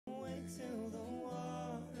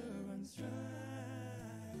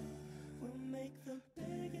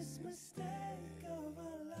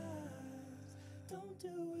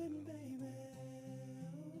Good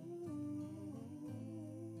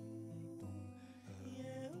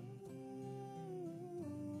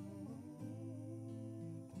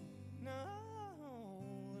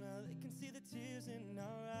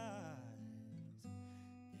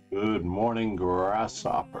morning,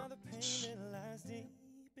 grasshoppers.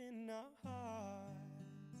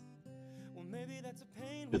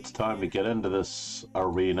 It's time to get into this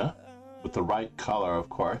arena with the right color, of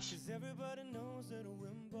course.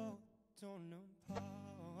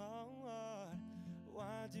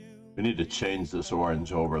 We need to change this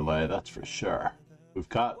orange overlay, that's for sure. We've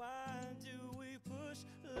got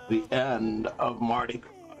the end of Mardi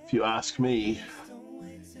Gras, if you ask me.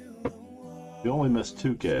 We only missed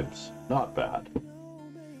 2 games. Not bad.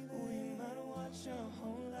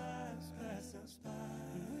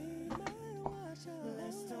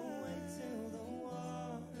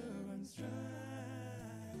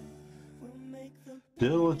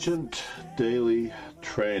 Diligent daily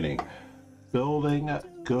training. Building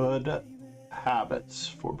good habits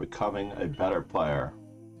for becoming a better player.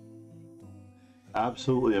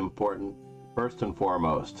 Absolutely important, first and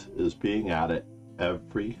foremost, is being at it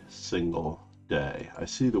every single day. I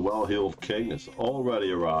see the well-heeled king has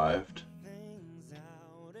already arrived.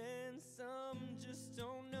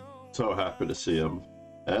 So happy to see him.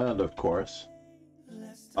 And of course,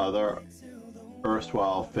 other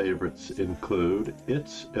erstwhile favorites include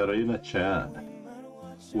It's Irina Chan.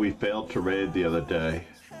 We failed to raid the other day.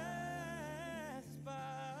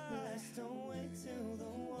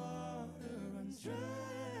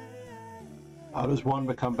 How does one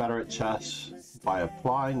become better at chess? By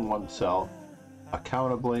applying oneself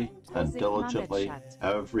accountably and diligently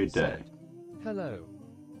every day. Hello.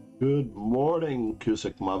 Good morning,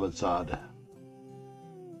 Kusik Mamadzad.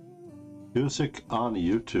 Kusik on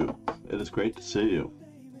YouTube. It is great to see you.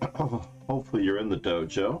 Hopefully you're in the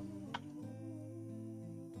dojo.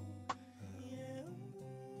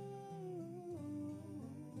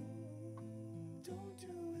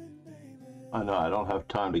 I know I don't have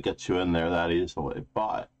time to get you in there that easily,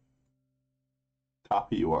 but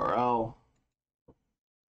copy URL.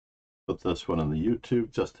 Put this one in the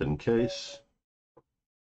YouTube just in case.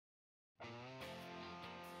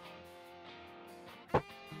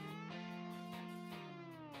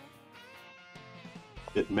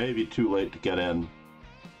 It may be too late to get in.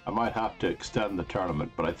 I might have to extend the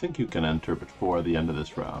tournament, but I think you can enter before the end of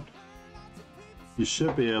this round. You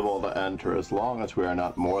should be able to enter as long as we are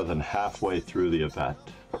not more than halfway through the event.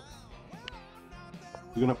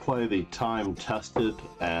 We're going to play the time-tested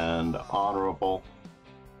and honorable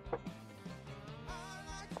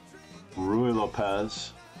Rui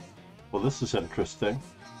Lopez. Well, this is interesting.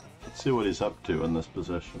 Let's see what he's up to in this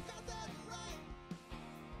position.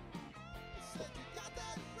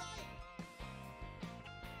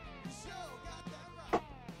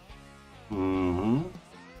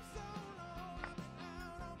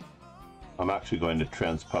 I'm actually going to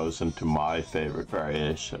transpose into my favorite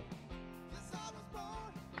variation.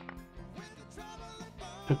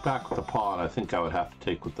 Pick back with the pawn, I think I would have to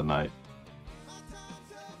take with the knight.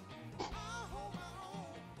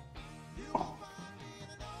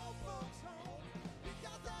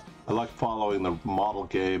 I like following the model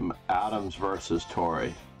game Adams versus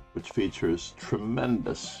Tory, which features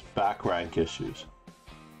tremendous back rank issues.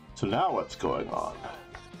 So now what's going on?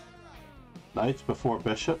 Knights before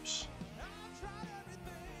bishops?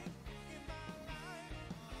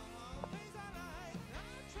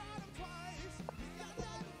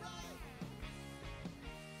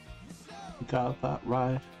 Got that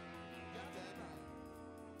right.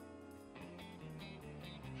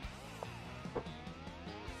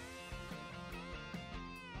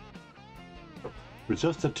 We're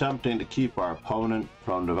just attempting to keep our opponent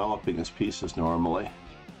from developing his pieces normally.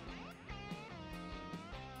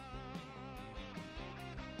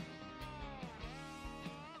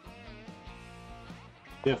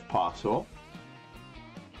 If possible.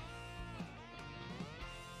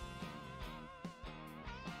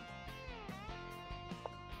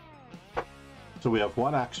 So we have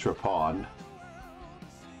one extra pawn.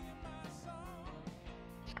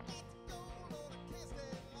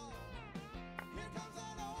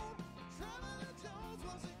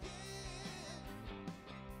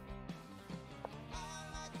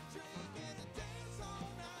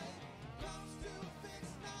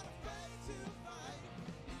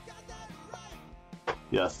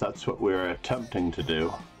 Yes, that's what we're attempting to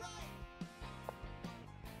do.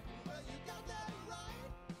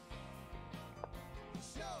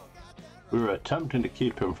 We were attempting to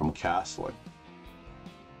keep him from castling.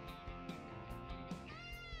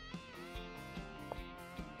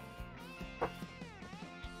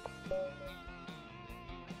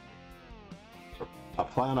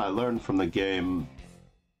 plan I learned from the game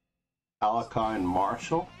Alekhine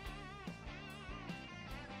Marshall.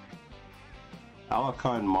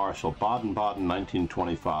 Alekhine Marshall, Baden-Baden,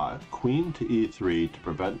 1925. Queen to e3 to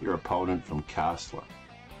prevent your opponent from castling.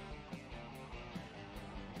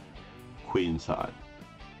 Queen side,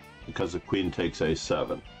 because the queen takes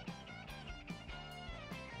a7.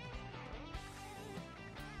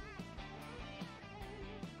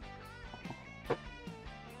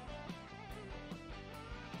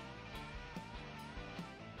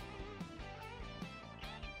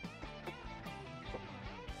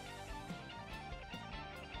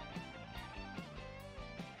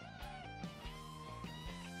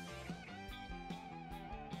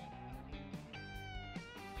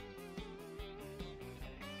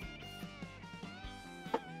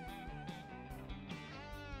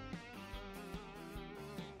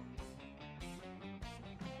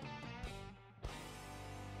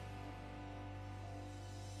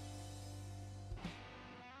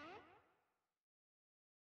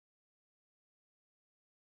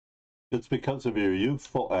 It's because of your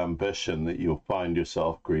youthful ambition that you'll find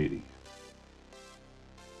yourself greedy.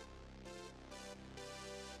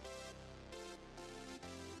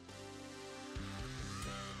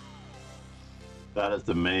 That is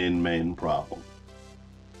the main problem.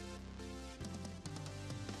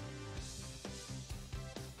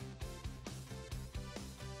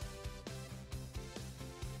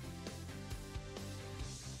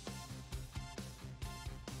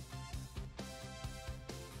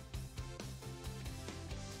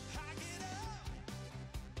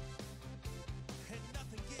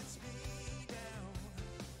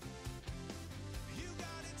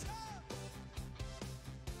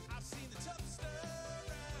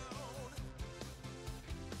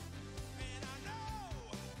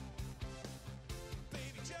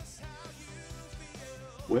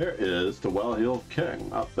 Where is the well-heeled king?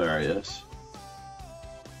 Oh, there he is.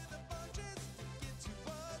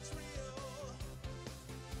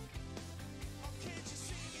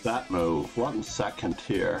 That move. 1 second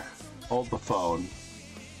here. Hold the phone.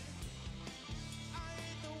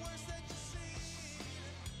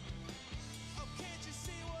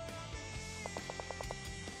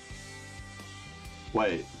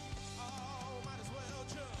 Wait.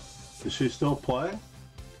 Is she still playing?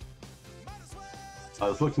 I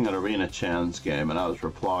was looking at Arena Chan's game and I was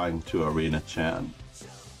replying to Arena Chan.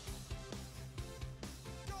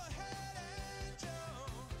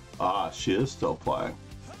 Ah, she is still playing.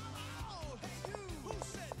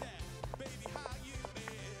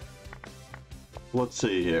 Let's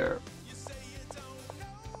see here.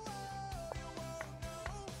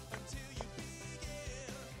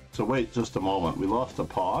 So wait just a moment, we lost a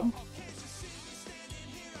pawn?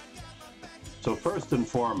 So first and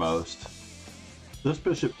foremost, this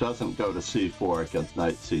bishop doesn't go to c4 against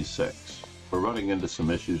knight c6. We're running into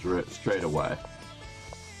some issues straight away.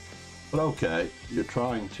 But okay, you're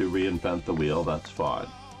trying to reinvent the wheel, that's fine.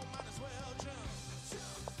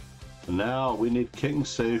 And now we need king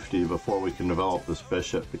safety before we can develop this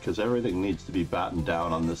bishop, because everything needs to be battened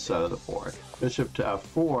down on this side of the board. Bishop to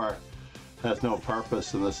f4 has no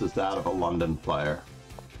purpose, and this is that of a London player.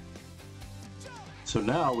 So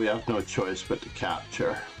now we have no choice but to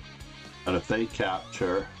capture. And if they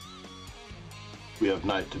capture, we have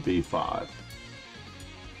knight to b5.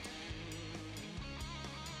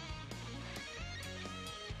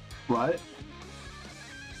 Right?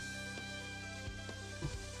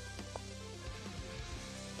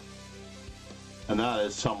 And that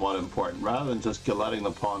is somewhat important, rather than just letting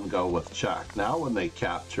the pawn go with check. Now when they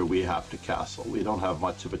capture, we have to castle. We don't have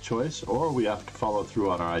much of a choice, or we have to follow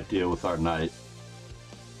through on our idea with our knight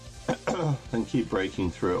and keep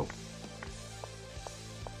breaking through.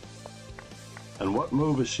 And what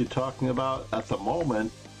move is she talking about? At the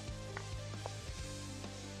moment,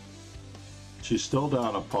 she's still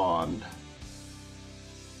down a pawn,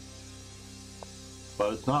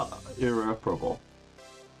 but it's not irreparable.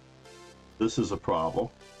 This is a problem.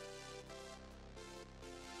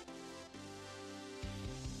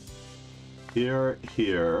 Here,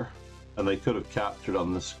 here, and they could have captured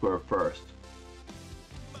on this square first.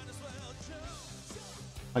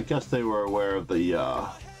 I guess they were aware of the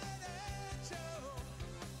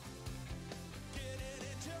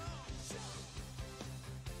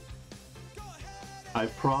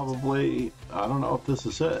I don't know if this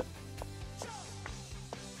is it.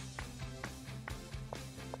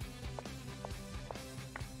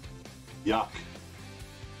 Yuck.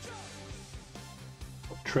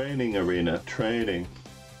 Training arena, training.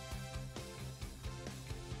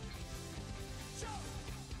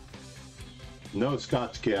 No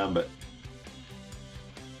Scott's Gambit.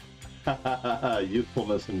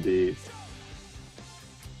 Youthfulness indeed.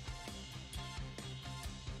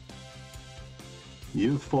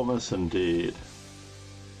 Youthfulness indeed.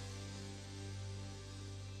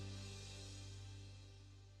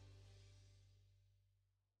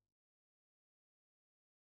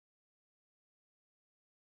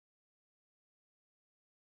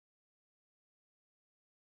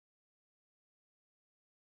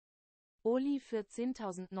 Oli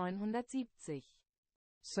 14.970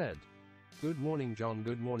 said, "Good morning, John.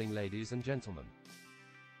 Good morning, ladies and gentlemen."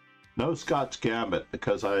 No Scott's Gambit,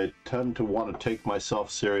 because I tend to want to take myself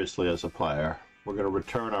seriously as a player. We're going to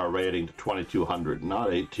return our rating to 2200,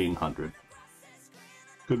 not 1800.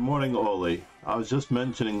 Good morning, Oli. I was just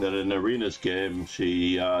mentioning that in Arena's game,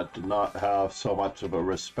 she did not have so much of a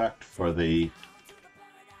respect for the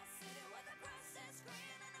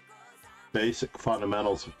basic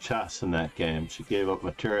fundamentals of chess in that game. She gave up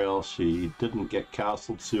material, she didn't get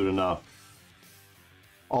castled soon enough.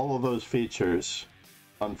 All of those features,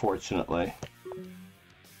 unfortunately,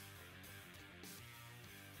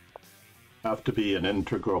 have to be an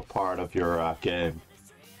integral part of your game.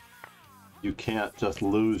 You can't just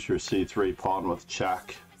lose your c3 pawn with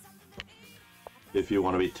check if you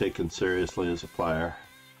want to be taken seriously as a player.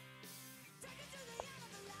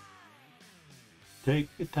 Take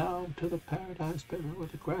me down to the paradise, baby, where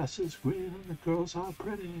the grass is green and the girls are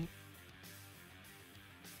pretty.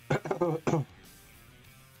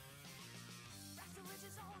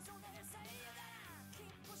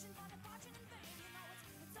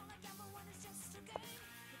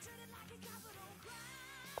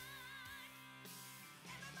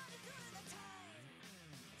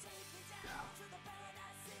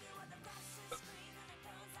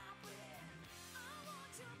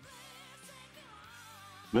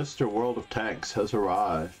 Mr. World of Tanks has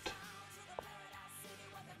arrived.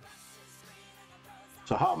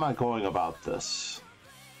 So how am I going about this?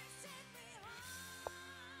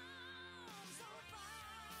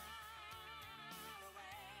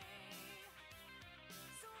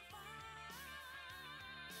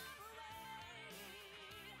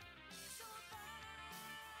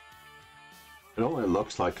 It only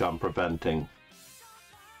looks like I'm preventing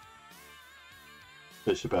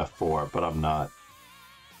Bishop F4, but I'm not.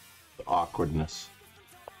 The awkwardness.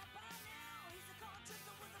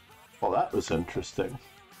 Well, that was interesting.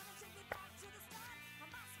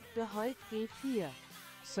 De Holt G4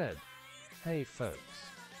 said, "Hey folks."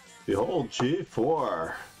 Behold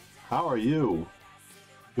G4. How are you?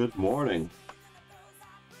 Good morning.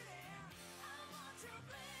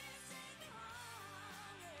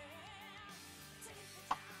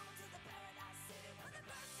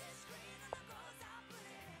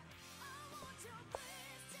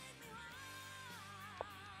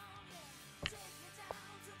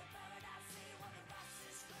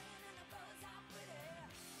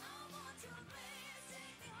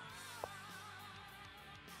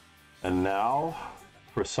 And now,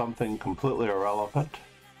 for something completely irrelevant,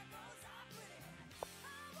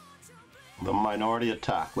 the minority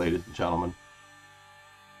attack, ladies and gentlemen.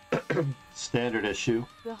 Standard issue.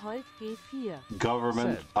 De Holt G4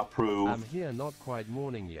 Government said, approved. "I'm here, not quite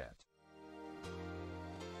morning yet."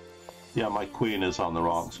 Yeah, my queen is on the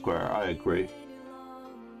wrong square. I agree.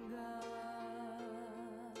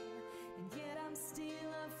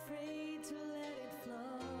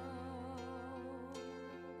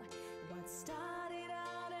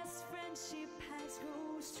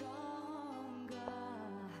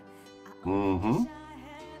 Mm-hmm.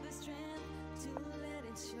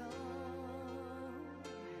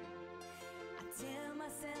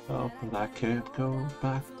 Oh, but I can't go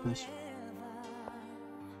back this way.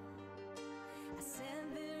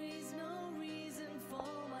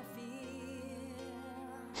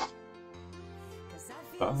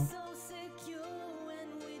 Oh.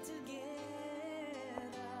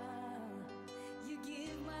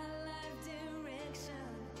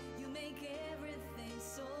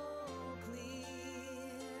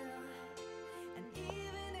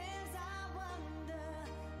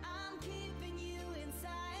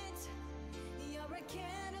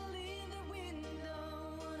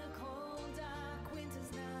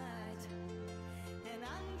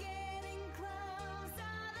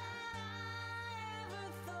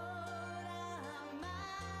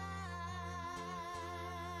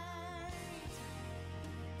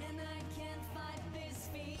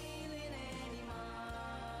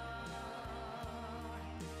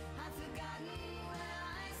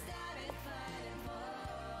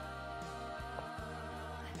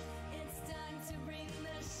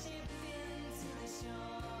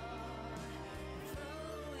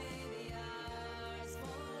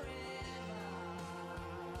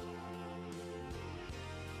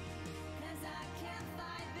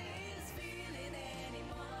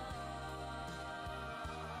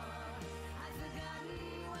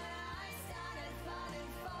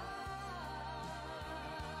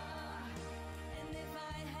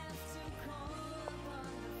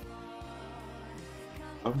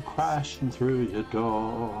 I'm crashing through your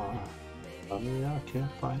door. Honey, I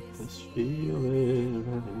can't fight this feeling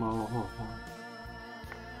anymore.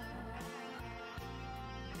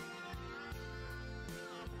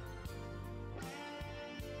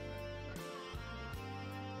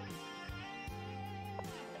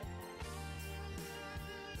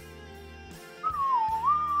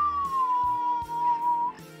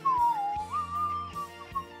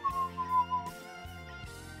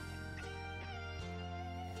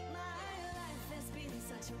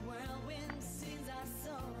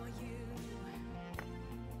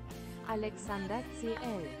 Alexander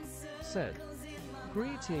CL Said.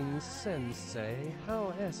 Greetings, Sensei.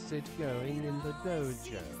 How is it going in the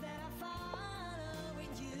dojo?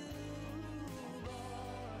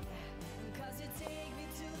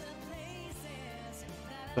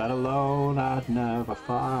 That alone I'd never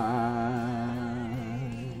find.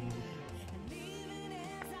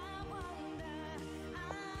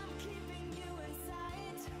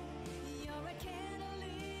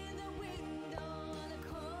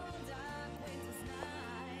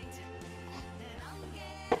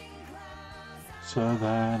 So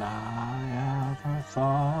than I ever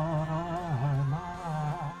thought I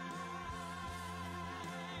might.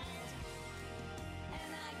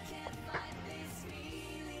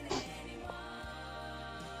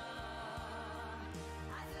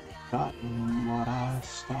 Gotten what I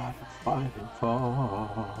started fighting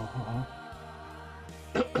for.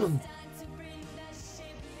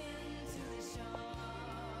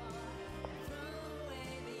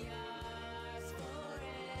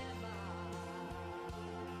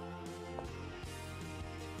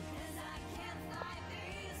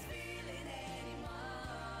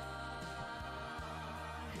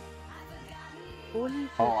 Oli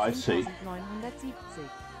Oh, I see. 14970.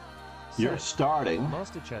 You're starting.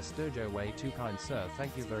 Master Chess Dojo way too kind, sir.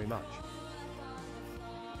 Thank you very much.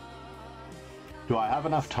 Do I have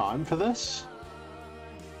enough time for this?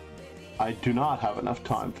 I do not have enough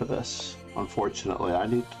time for this, unfortunately. I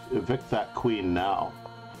need to evict that queen now.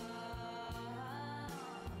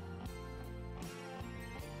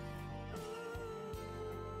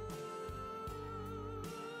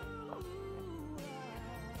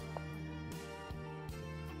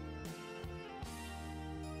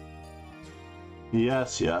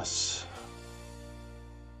 Yes, yes.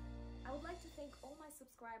 I would like to thank all my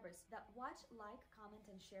subscribers that watch, like, comment,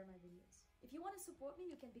 and share my videos. If you want to support me,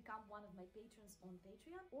 you can become one of my patrons on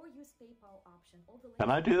Patreon or use PayPal option. All the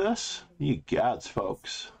Can I do this? You gads,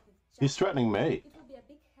 folks. He's threatening me. It would be a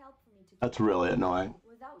big help for me to That's really annoying.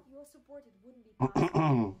 Without your support, it wouldn't be possible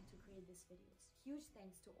to create these videos. Huge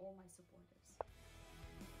thanks to all my supporters.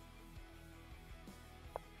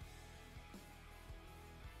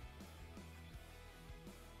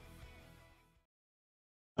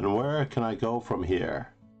 And where can I go from here?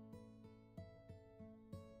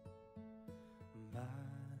 My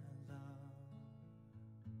love,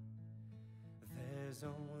 there's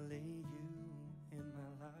only you in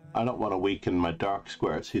my life. I don't want to weaken my dark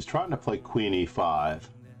squares. He's trying to play Queen E5. That's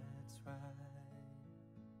right.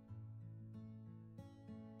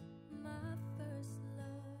 My first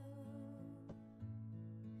love,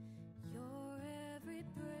 your every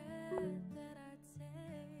breath that I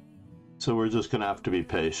take. So we're just going to have to be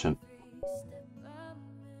patient.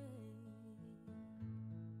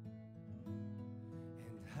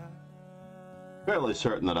 Fairly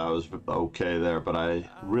certain that I was okay there, but I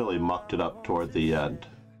really mucked it up toward the end.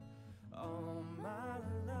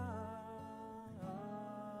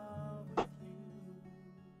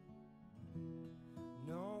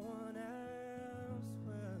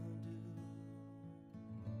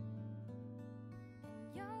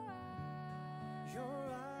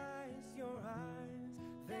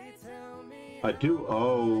 I do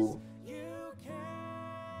owe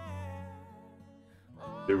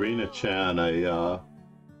Irina Chan a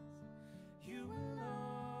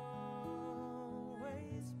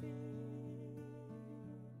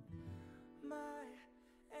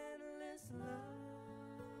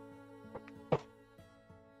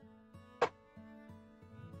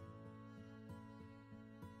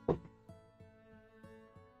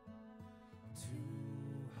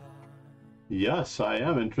Yes, I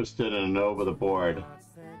am interested in an over the board.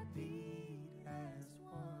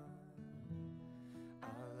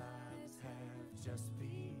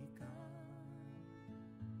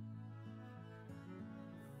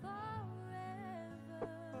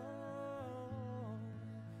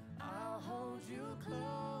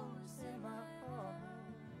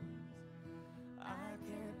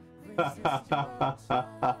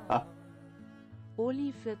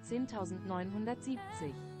 Oli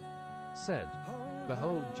 14.970. Said.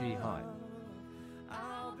 Behold G high.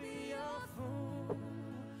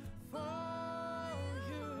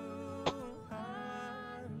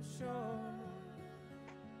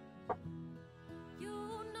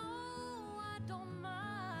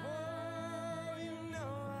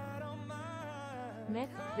 Net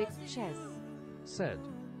quick chess. Said.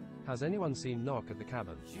 Has anyone seen Knock at the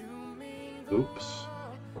Cabin? Oops.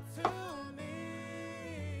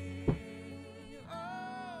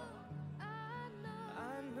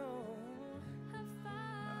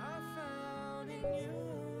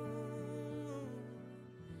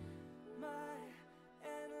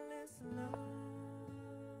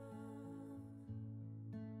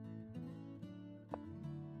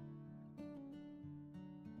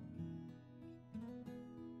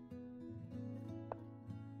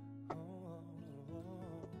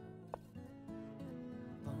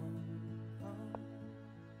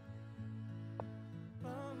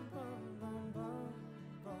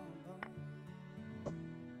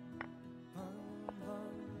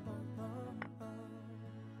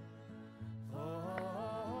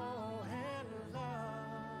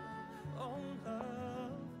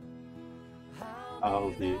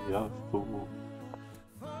 I'll be a fool.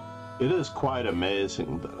 It is quite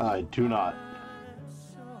amazing that I do not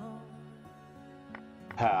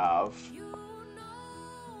have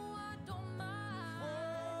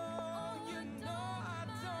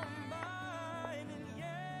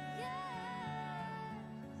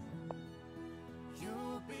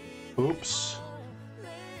oops.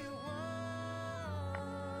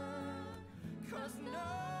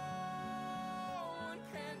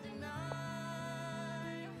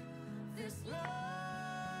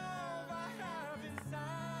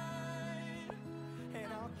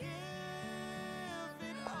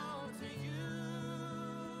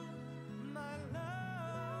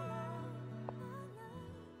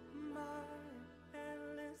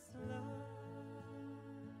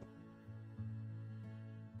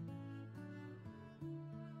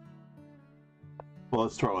 Well,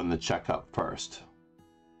 let's throw in the checkup first.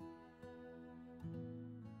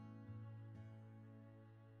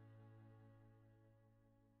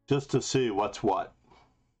 Just to see what's what.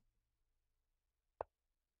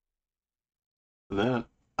 And then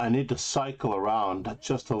I need to cycle around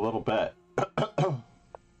just a little bit.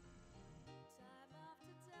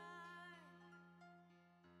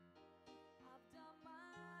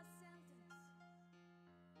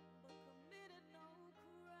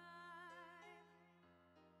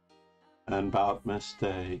 And about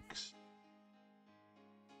mistakes,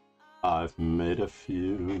 I've made a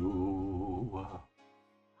few.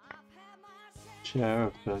 Share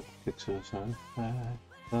of fixes and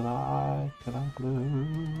facts that I cannot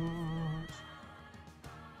lose.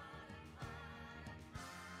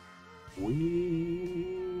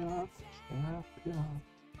 We are champions,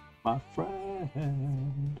 my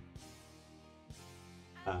friend.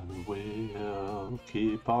 And we'll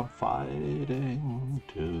keep on fighting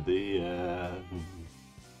to the end.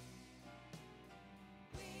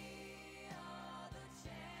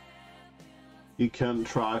 You can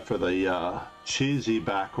try for the cheesy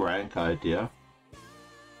back rank idea.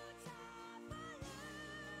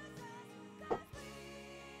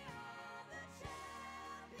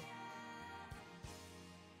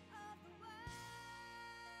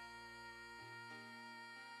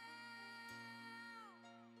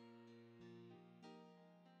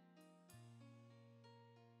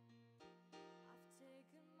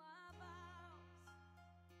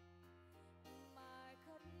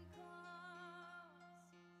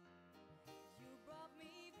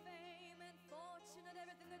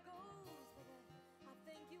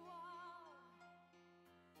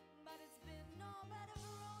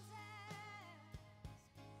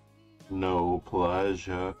 No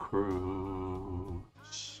pleasure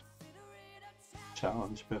cruise.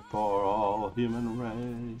 Challenge before all human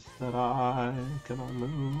race that I cannot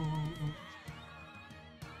lose.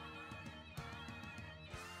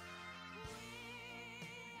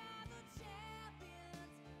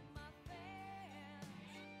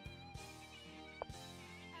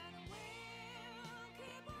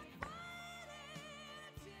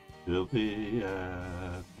 Till the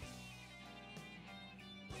end.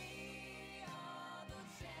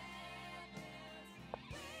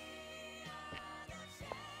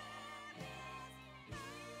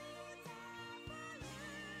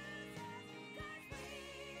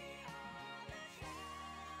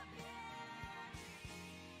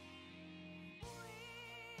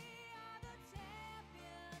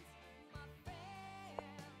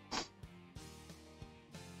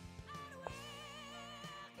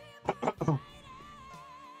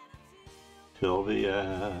 Till the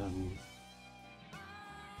end.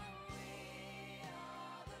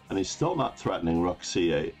 And he's still not threatening rook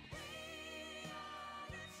c8.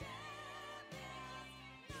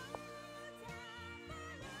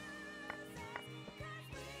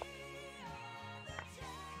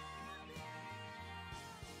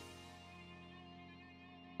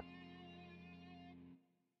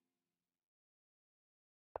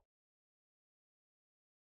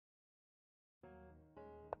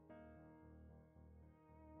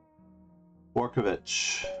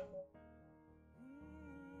 Forkovich.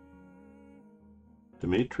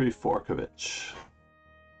 Dmitry Forkovich.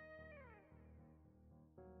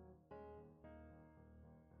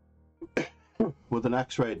 With an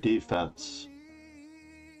X-ray defense.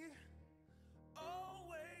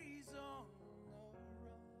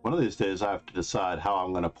 One of these days I have to decide how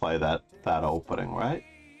I'm going to play that opening, right?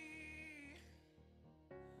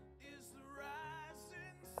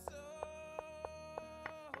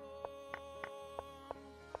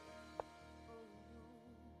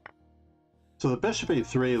 So the bishop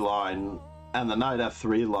e3 line and the knight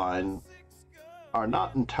f3 line are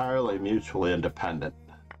not entirely mutually independent.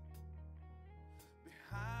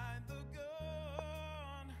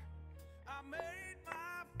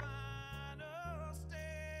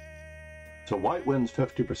 So white wins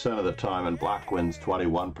 50% of the time and black wins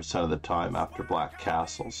 21% of the time after black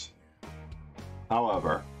castles.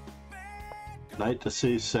 However, knight to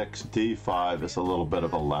c6, d5 is a little bit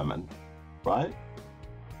of a lemon, right?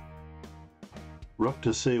 Rook to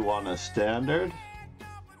c1 is standard.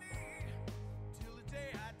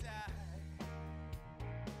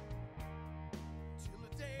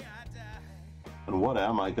 And what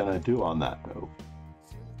am I going to do on that move?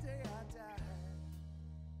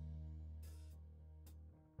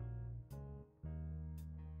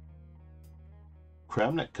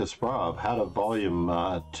 Kramnik-Kasparov had a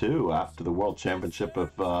volume 2 after the World Championship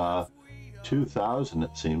of 2000,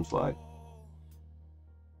 it seems like.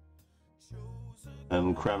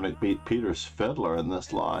 And Kramnik beat Peter Svidler in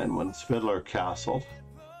this line when Svidler castled,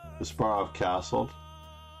 Kasparov castled,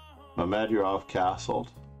 Mamedyarov castled,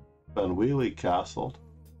 Van Wheely castled.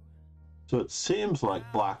 So it seems like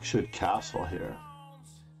black should castle here.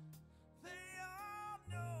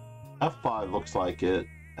 F5 looks like it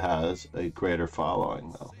has a greater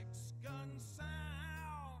following though.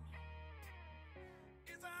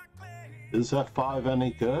 Is F5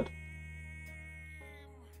 any good?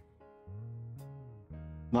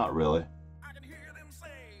 Not really.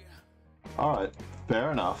 Alright,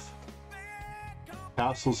 fair enough.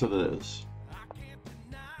 Castles it is.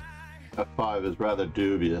 F5 is rather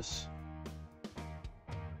dubious.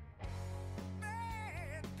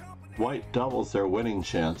 White doubles their winning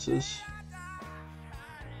chances.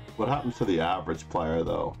 What happens to the average player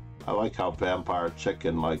though? I like how Vampire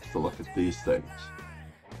Chicken likes to look at these things.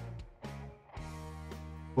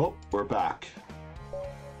 Well, we're back.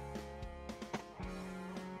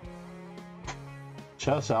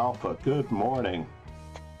 Chess Alpha, good morning.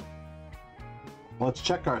 Let's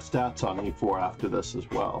check our stats on E4 after this as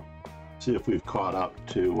well. See if we've caught up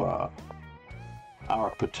to our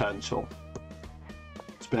potential.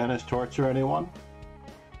 Spanish torture, anyone?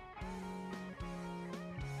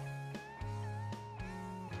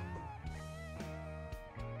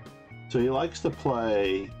 So he likes to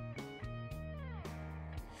play.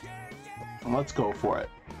 Let's go for it.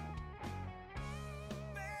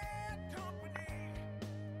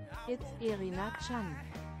 It's Irina Chan.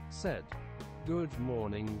 Said, "Good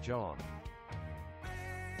morning, John."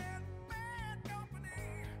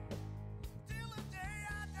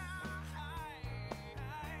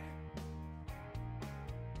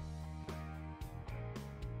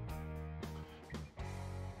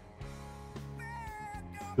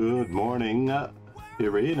 Good morning,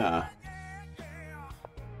 Irina.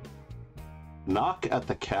 Knock at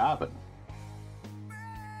the cabin.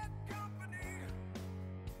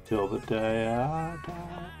 Till the day I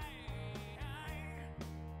die.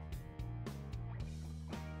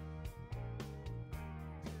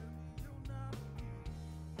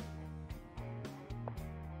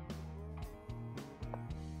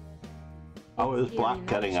 How is black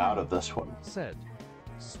getting out of this one? Said,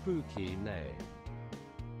 "Spooky nay."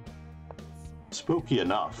 Spooky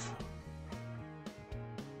enough.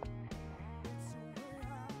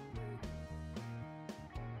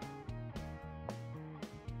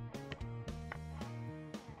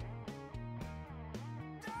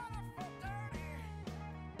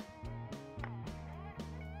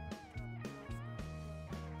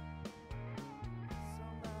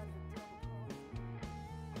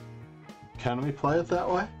 Can we play it that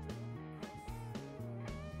way?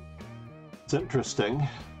 It's interesting.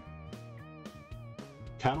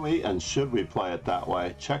 Can we and should we play it that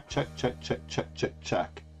way? Check, check, check, check, check, check,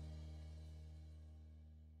 check.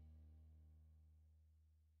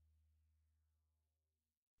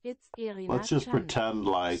 It's Irina Let's just Chan. pretend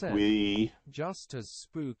like Said, we... "Just as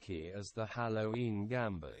spooky as the Halloween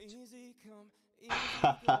gambit."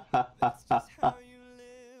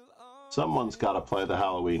 Someone's got to play the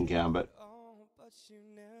Halloween gambit.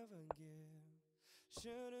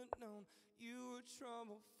 Should've known you were trouble.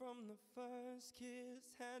 trouble from the first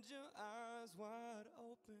kiss. Had your eyes wide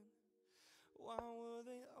open. Why were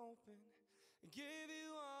they open? Gave you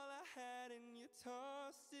all I had and you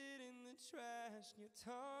tossed it in the trash. You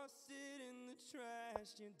tossed it in the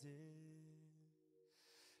trash, you did.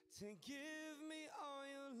 To give me all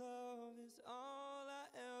your love is all I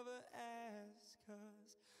ever ask.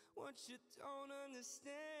 'Cause what you don't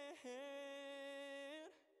understand,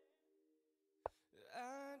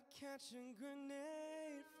 I'd catch a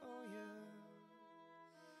grenade for you,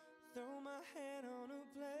 throw my hand on a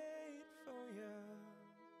blade for you,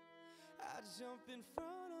 I'd jump in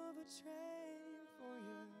front of a train for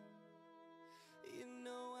you. You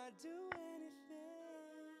know I'd do anything.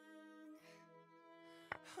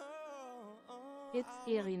 It's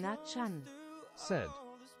Irina Chan. Said,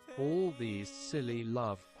 all these silly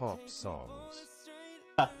love pop songs.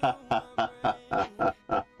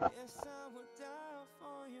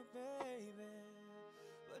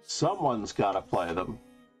 Someone's got to play them.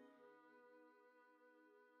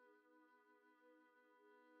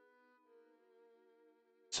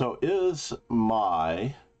 So is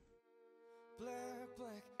my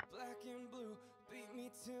black and blue, beat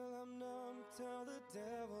me till I'm numb. Tell the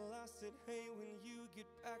devil I said, hey, when you get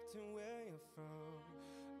back to where you're from.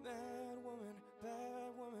 Bad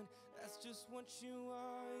woman, that's just what you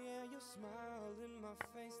are. Yeah, you smiled in my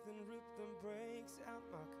face, then ripped the brakes out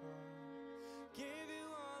my car. Gave you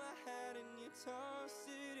all I had and you tossed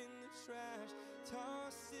it in the trash.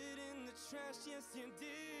 Tossed it in the trash, yes you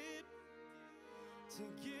did. To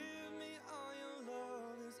give me all your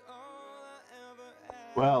love is all I ever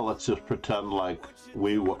asked. Well, let's just pretend like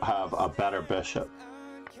we have a better bishop.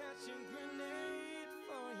 I'd catch a grenade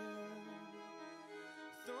for you,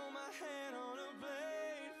 throw my hand on a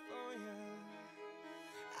blade for you,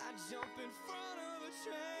 I'd jump in front of a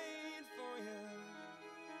train for you.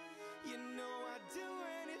 You know I'd do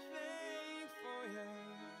anything for you.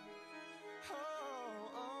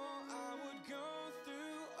 I would go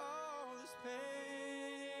through all this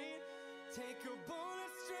pain, take a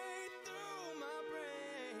bullet straight through my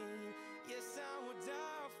brain. Yes, I would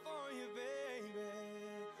die for you, baby,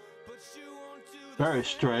 but you won't do the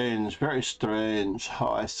Very strange how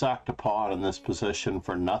I sacked a pawn in this position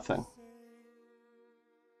for nothing.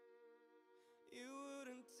 You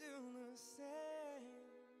wouldn't do the same.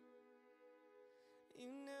 You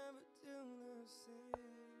never do the same.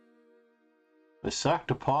 I sacked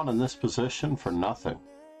a pawn in this position for nothing.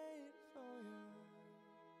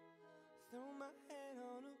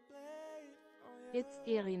 It's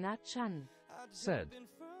Irina Chan. Said,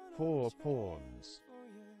 4 pawns.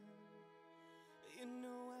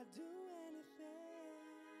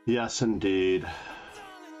 Yes, indeed.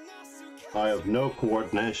 I have no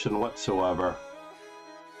coordination whatsoever.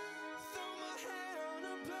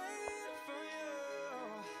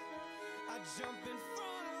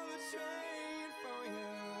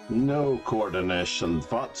 No coordination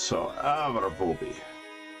whatsoever, Booby.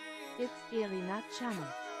 It's Irina Chan.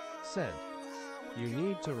 Said, you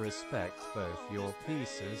need to respect both your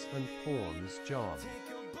pieces and pawns, John.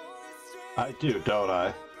 I do, don't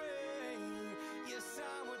I?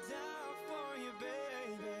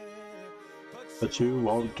 But you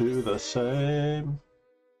won't do the same.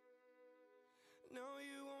 No,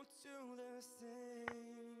 you won't do the same.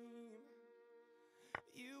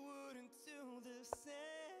 You wouldn't do the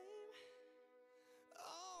same.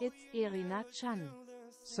 It's Irina Chan.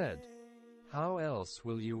 Said, how else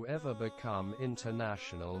will you ever become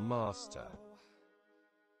international master?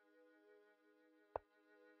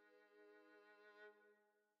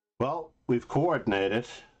 Well, we've coordinated.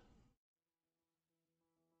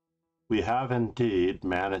 We have indeed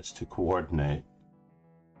managed to coordinate.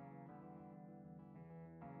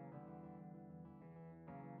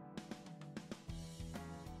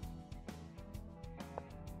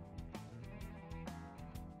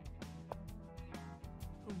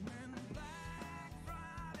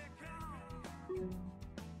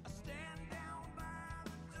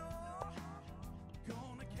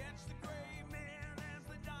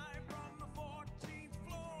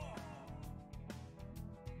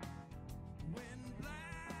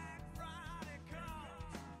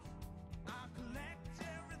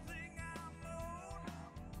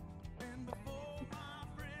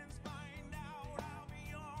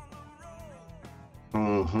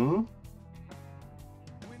 Mm-hmm.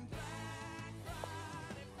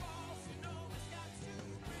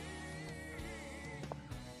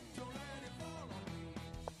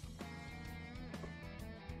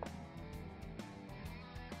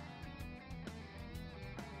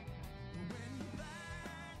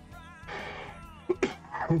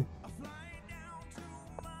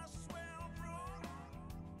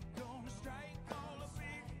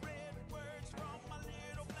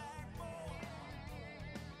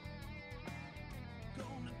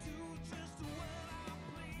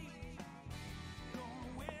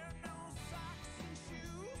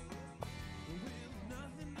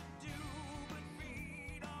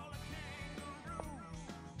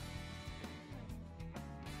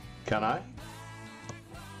 Can I?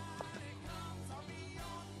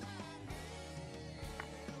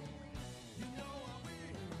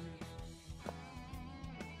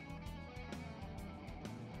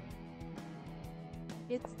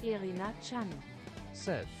 It's Irina Chan.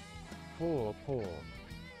 Said. Poor.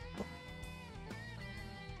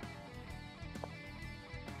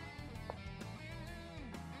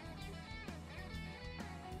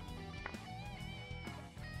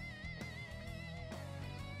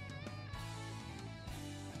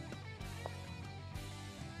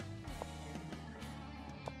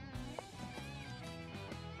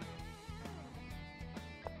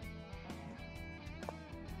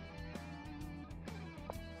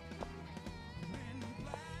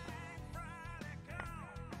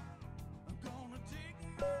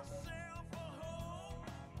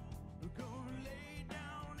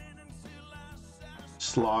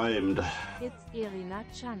 Slimed. It's Irina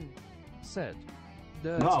Chan. Said.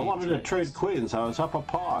 No, I wanted to tricks. trade queens. I was up a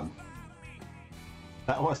pawn.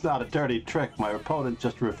 That was not a dirty trick. My opponent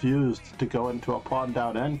just refused to go into a pawn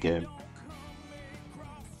down endgame.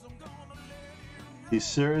 He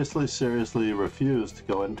seriously refused to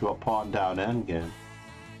go into a pawn down endgame.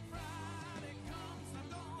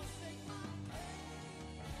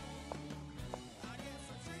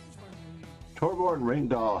 Torbjørn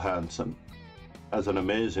Ringdal Hansen has an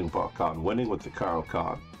amazing book on winning with the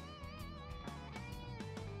Caro-Kann.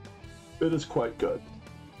 It is quite good.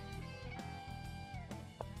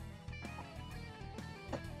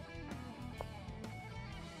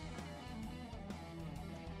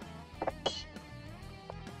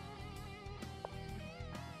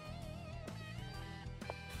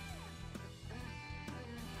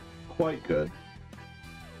 Quite good.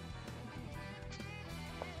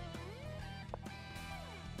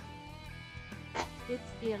 It's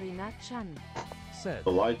Irina Chan. Said.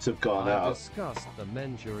 The lights have gone I out. discussed the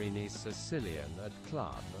Mengiurini Sicilian at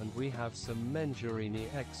club, and we have some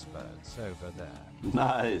Mengiurini experts over there.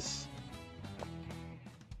 Nice.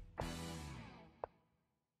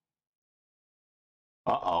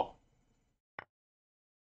 Uh-oh.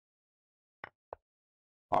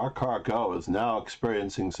 Our cargo is now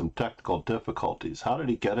experiencing some technical difficulties. How did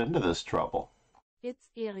he get into this trouble? It's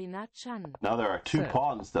Irina Chan. Now there are two Said.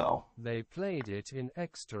 pawns, though. They played it in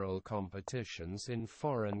external competitions in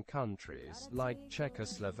foreign countries, like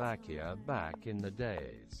Czechoslovakia back in the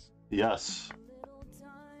days. Yes.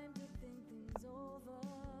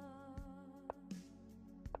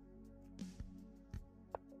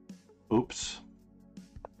 Oops.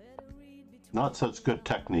 Not such good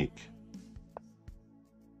technique.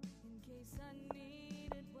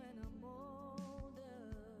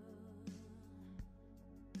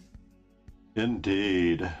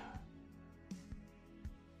 Indeed.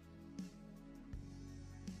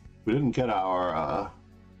 We didn't get our,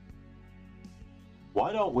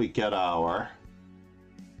 why don't we get our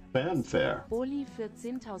fanfare? Oli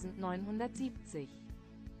 14.970.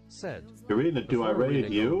 Said. Irina, do I Before raid Irina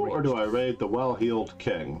you, or do reached- I raid the well-heeled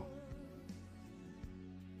king?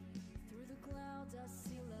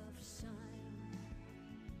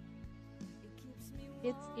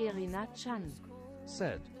 It's Irina Chan.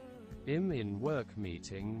 Said. I'm in work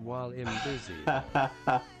meeting while I'm busy.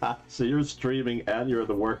 So you're streaming and you're at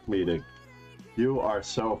the work meeting. You are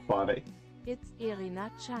so funny. It's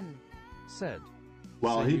Irina Chan. Said.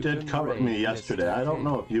 Well, So he you did can cover raid me yesterday. Mr. I don't King.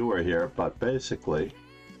 know if you were here, but basically,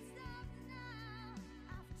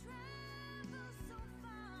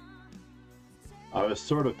 I was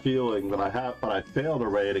sort of feeling that I failed a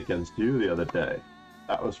raid against you the other day.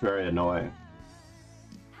 That was very annoying.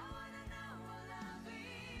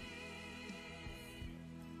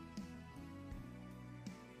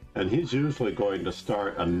 And he's usually going to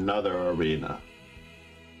start another arena.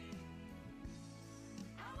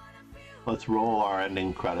 Let's roll our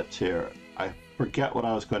ending credits here. I forget what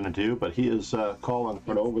I was going to do, but he is calling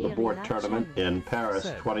for an over-the-board tournament in Paris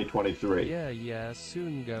Said. 2023. Yeah,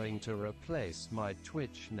 soon going to replace my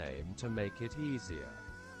Twitch name to make it easier.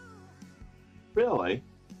 Really?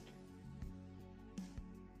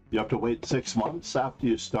 You have to wait 6 months after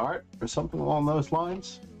you start, or something along those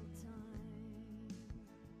lines?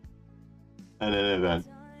 In any event,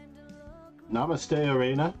 namaste,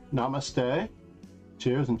 Arena. Namaste.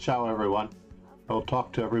 Cheers and ciao, everyone. I'll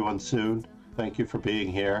talk to everyone soon. Thank you for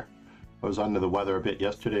being here. I was under the weather a bit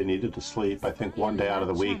yesterday, needed to sleep. I think one day out of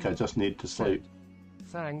the week I just need to sleep.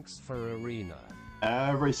 Thanks for Arena.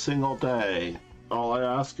 Every single day. All I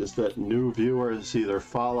ask is that new viewers either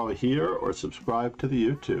follow here or subscribe to the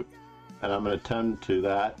YouTube. And I'm going to tend to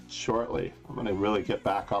that shortly. I'm going to really get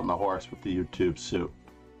back on the horse with the YouTube soon.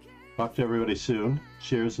 Talk to everybody soon.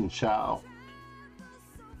 Cheers and ciao.